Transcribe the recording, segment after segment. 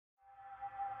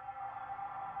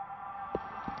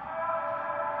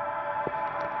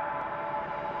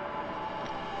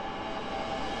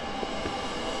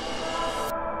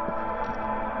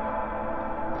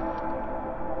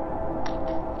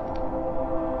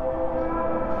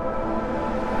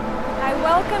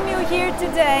welcome you here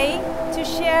today to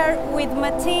share with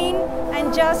Martine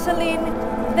and Jocelyn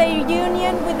their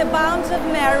union with the bounds of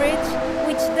marriage,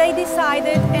 which they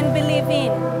decided and believe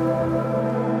in.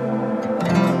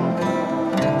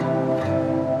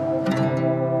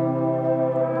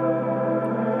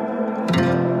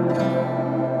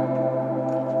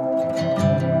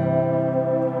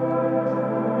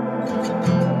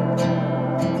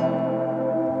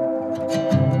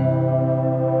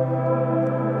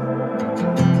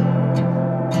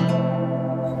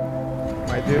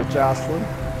 Dear Jocelyn,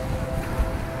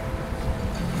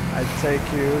 I take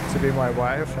you to be my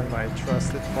wife and my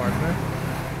trusted partner.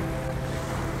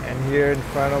 And here in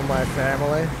front of my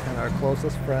family and our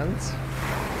closest friends,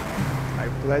 I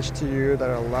pledge to you that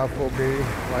our love will be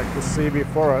like the sea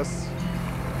before us.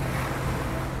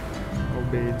 It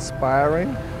will be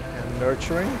inspiring and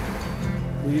nurturing,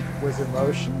 deep with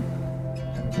emotion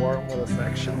and warm with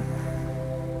affection.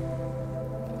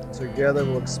 Together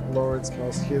we'll explore its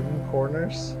most hidden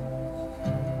corners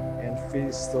and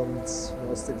feast on its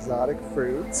most exotic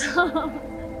fruits. And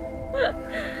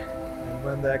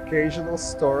when the occasional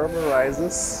storm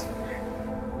arises,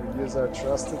 we'll use our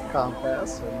trusted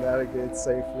compass and navigate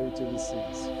safely to the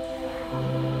seas.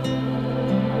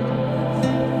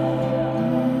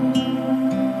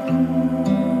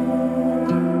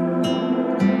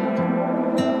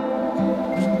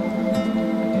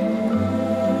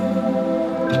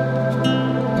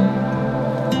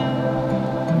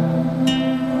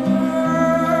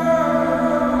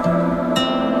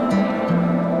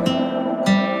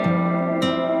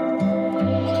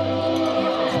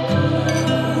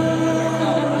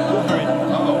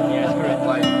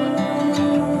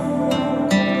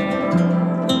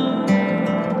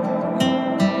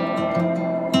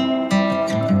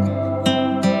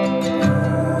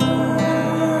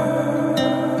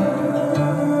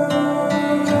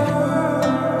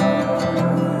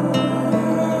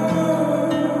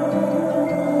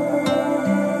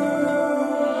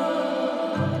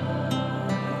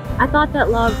 I thought that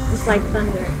love was like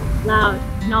thunder, loud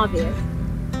and obvious.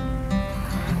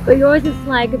 But yours is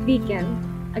like a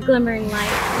beacon, a glimmering light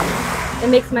that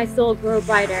makes my soul grow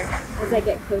brighter as I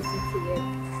get closer to you.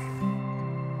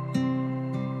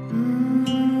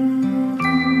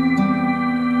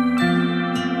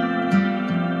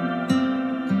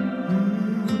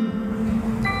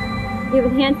 You've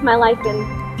enhanced my life in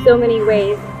so many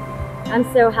ways. I'm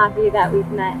so happy that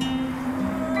we've met.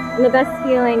 And the best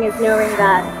feeling is knowing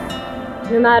that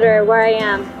no matter where I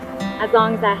am, as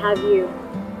long as I have you,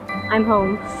 I'm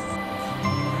home.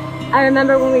 I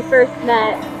remember when we first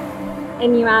met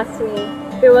and you asked me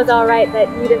if it was alright that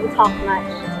you didn't talk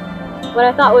much. What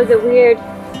I thought was a weird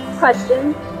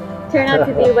question turned out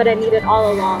to be what I needed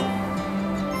all along.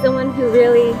 Someone who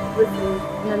really listens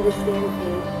and understands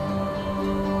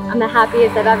me. I'm the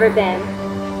happiest I've ever been,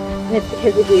 and it's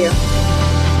because of you.